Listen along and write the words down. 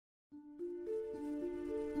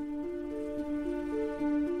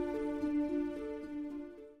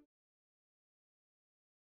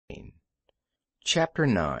Chapter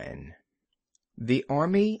 9 The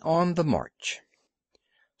Army on the March.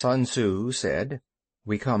 Sun Tzu said,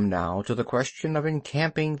 "We come now to the question of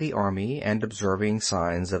encamping the army and observing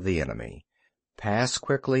signs of the enemy. Pass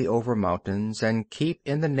quickly over mountains and keep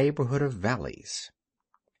in the neighborhood of valleys.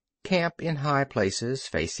 Camp in high places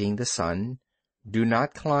facing the sun. Do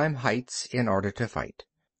not climb heights in order to fight.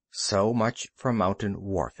 So much for mountain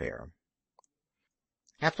warfare."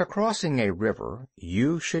 After crossing a river,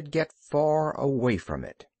 you should get far away from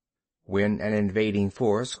it. When an invading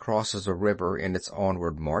force crosses a river in its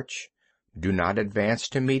onward march, do not advance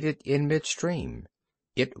to meet it in midstream.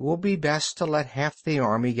 It will be best to let half the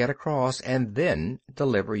army get across and then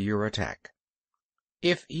deliver your attack.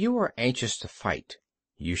 If you are anxious to fight,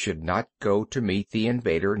 you should not go to meet the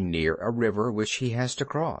invader near a river which he has to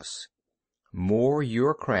cross. Moor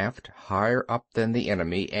your craft higher up than the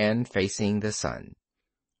enemy and facing the sun.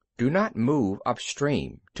 Do not move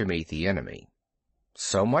upstream to meet the enemy.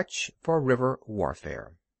 So much for river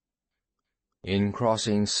warfare. In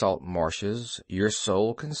crossing salt marshes, your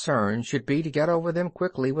sole concern should be to get over them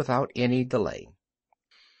quickly without any delay.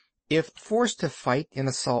 If forced to fight in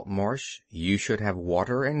a salt marsh, you should have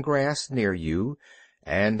water and grass near you,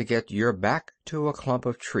 and get your back to a clump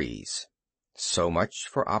of trees. So much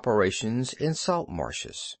for operations in salt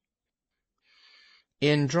marshes.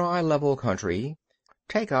 In dry, level country,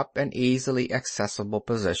 take up an easily accessible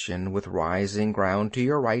position with rising ground to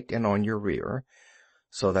your right and on your rear,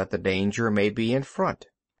 so that the danger may be in front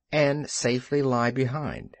and safely lie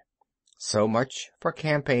behind. So much for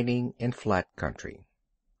campaigning in flat country.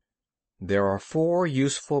 There are 4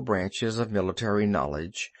 useful branches of military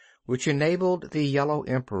knowledge which enabled the Yellow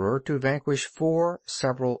Emperor to vanquish 4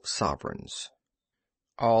 several sovereigns.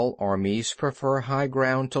 All armies prefer high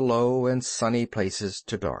ground to low and sunny places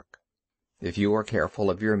to dark. If you are careful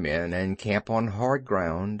of your men and camp on hard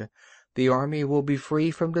ground, the army will be free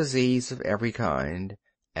from disease of every kind,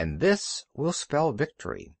 and this will spell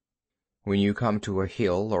victory. When you come to a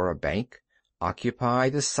hill or a bank, occupy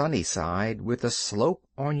the sunny side with a slope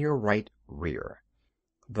on your right rear.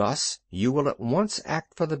 Thus you will at once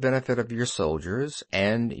act for the benefit of your soldiers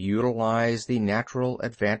and utilize the natural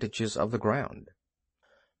advantages of the ground.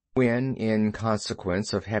 When, in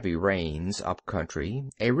consequence of heavy rains up country,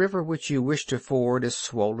 a river which you wish to ford is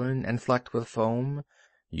swollen and flecked with foam,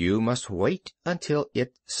 you must wait until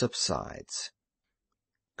it subsides.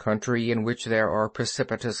 Country in which there are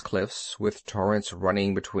precipitous cliffs with torrents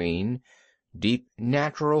running between, deep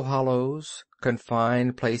natural hollows,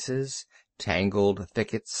 confined places, tangled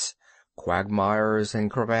thickets, quagmires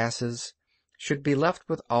and crevasses, should be left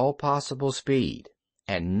with all possible speed,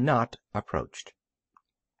 and not approached.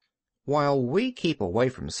 While we keep away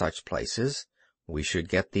from such places, we should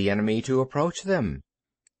get the enemy to approach them.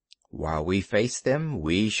 While we face them,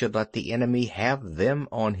 we should let the enemy have them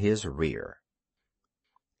on his rear.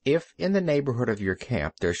 If in the neighborhood of your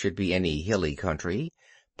camp there should be any hilly country,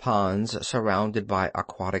 ponds surrounded by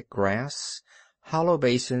aquatic grass, hollow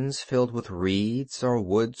basins filled with reeds, or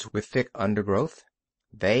woods with thick undergrowth,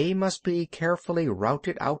 they must be carefully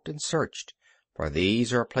routed out and searched, for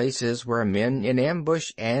these are places where men in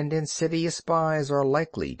ambush and insidious spies are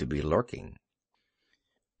likely to be lurking.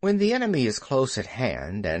 When the enemy is close at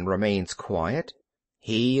hand and remains quiet,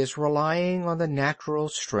 he is relying on the natural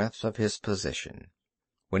strength of his position.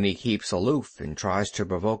 When he keeps aloof and tries to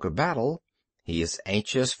provoke a battle, he is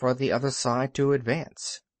anxious for the other side to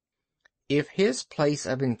advance. If his place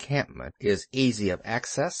of encampment is easy of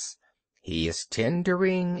access, he is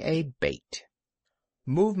tendering a bait.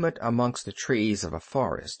 Movement amongst the trees of a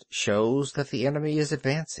forest shows that the enemy is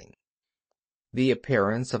advancing. The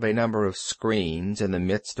appearance of a number of screens in the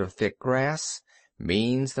midst of thick grass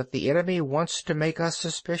means that the enemy wants to make us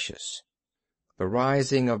suspicious. The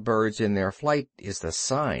rising of birds in their flight is the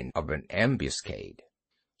sign of an ambuscade.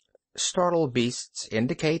 Startled beasts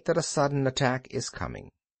indicate that a sudden attack is coming.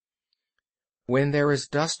 When there is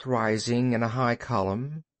dust rising in a high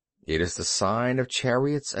column, it is the sign of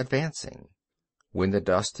chariots advancing. When the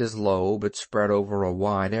dust is low but spread over a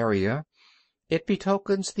wide area, it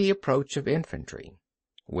betokens the approach of infantry.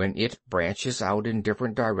 When it branches out in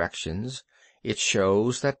different directions, it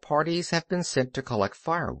shows that parties have been sent to collect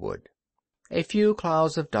firewood. A few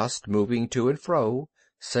clouds of dust moving to and fro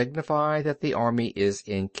signify that the army is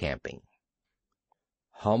encamping.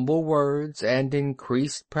 Humble words and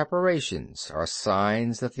increased preparations are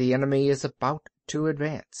signs that the enemy is about to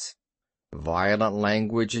advance. Violent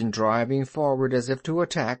language and driving forward as if to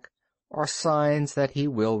attack are signs that he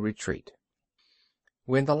will retreat.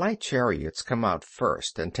 When the light chariots come out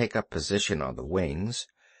first and take up position on the wings,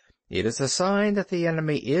 it is a sign that the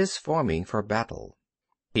enemy is forming for battle.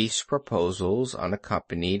 Peace proposals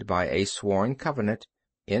unaccompanied by a sworn covenant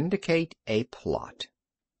indicate a plot.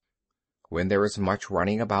 When there is much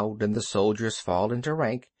running about and the soldiers fall into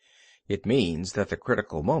rank, it means that the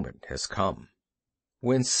critical moment has come.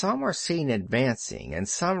 When some are seen advancing and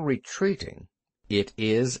some retreating, it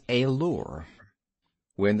is a lure.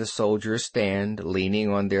 When the soldiers stand leaning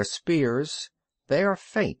on their spears, they are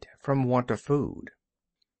faint from want of food.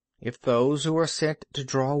 If those who are sent to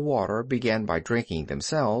draw water begin by drinking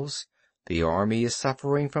themselves, the army is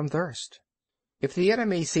suffering from thirst. If the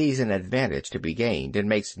enemy sees an advantage to be gained and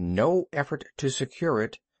makes no effort to secure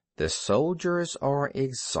it, the soldiers are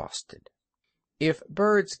exhausted. If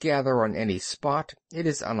birds gather on any spot, it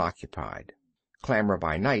is unoccupied. Clamor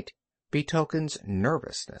by night betokens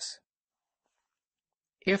nervousness.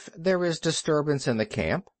 If there is disturbance in the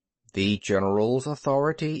camp, the general's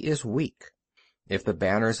authority is weak. If the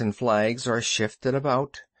banners and flags are shifted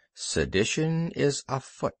about, sedition is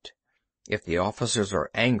afoot. If the officers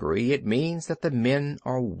are angry, it means that the men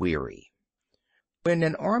are weary. When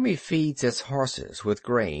an army feeds its horses with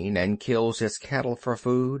grain and kills its cattle for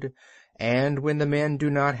food, and when the men do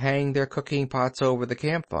not hang their cooking pots over the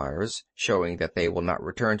campfires, showing that they will not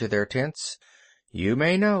return to their tents, you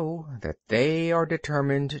may know that they are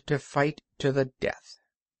determined to fight to the death.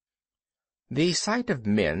 The sight of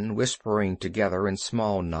men whispering together in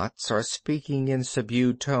small knots or speaking in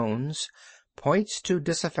subdued tones points to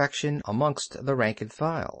disaffection amongst the rank and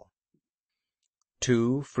file.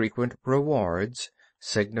 Too frequent rewards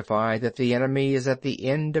signify that the enemy is at the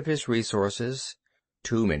end of his resources.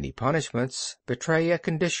 Too many punishments betray a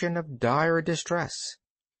condition of dire distress.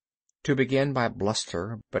 To begin by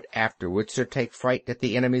bluster, but afterwards to take fright at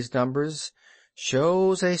the enemy's numbers,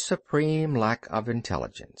 shows a supreme lack of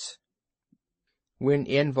intelligence. When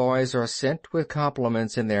envoys are sent with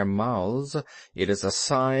compliments in their mouths, it is a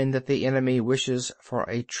sign that the enemy wishes for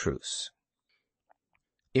a truce.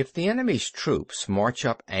 If the enemy's troops march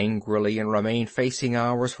up angrily and remain facing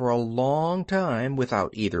ours for a long time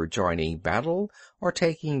without either joining battle or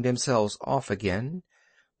taking themselves off again,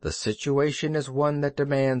 the situation is one that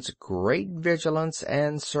demands great vigilance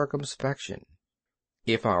and circumspection.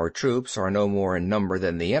 If our troops are no more in number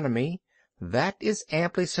than the enemy, that is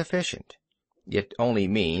amply sufficient. It only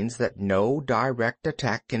means that no direct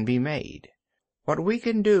attack can be made. What we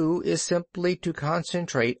can do is simply to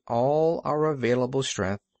concentrate all our available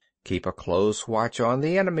strength, keep a close watch on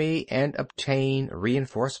the enemy, and obtain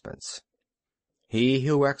reinforcements. He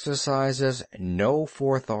who exercises no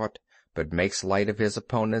forethought, but makes light of his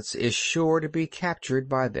opponents, is sure to be captured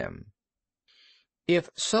by them.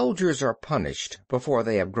 If soldiers are punished before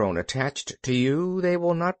they have grown attached to you, they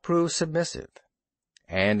will not prove submissive.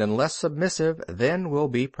 And unless submissive, then will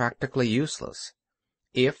be practically useless.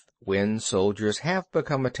 If, when soldiers have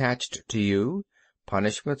become attached to you,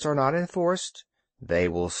 punishments are not enforced, they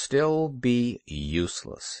will still be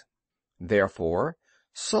useless. Therefore,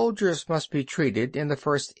 soldiers must be treated in the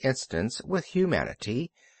first instance with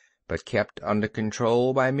humanity, but kept under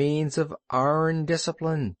control by means of iron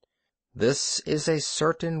discipline. This is a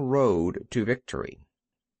certain road to victory.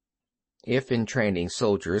 If in training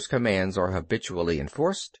soldiers commands are habitually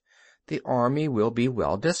enforced, the army will be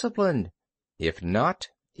well disciplined. If not,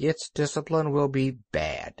 its discipline will be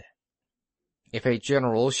bad. If a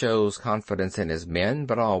general shows confidence in his men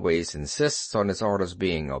but always insists on his orders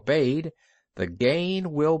being obeyed, the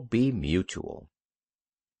gain will be mutual.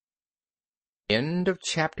 End of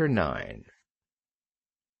chapter 9.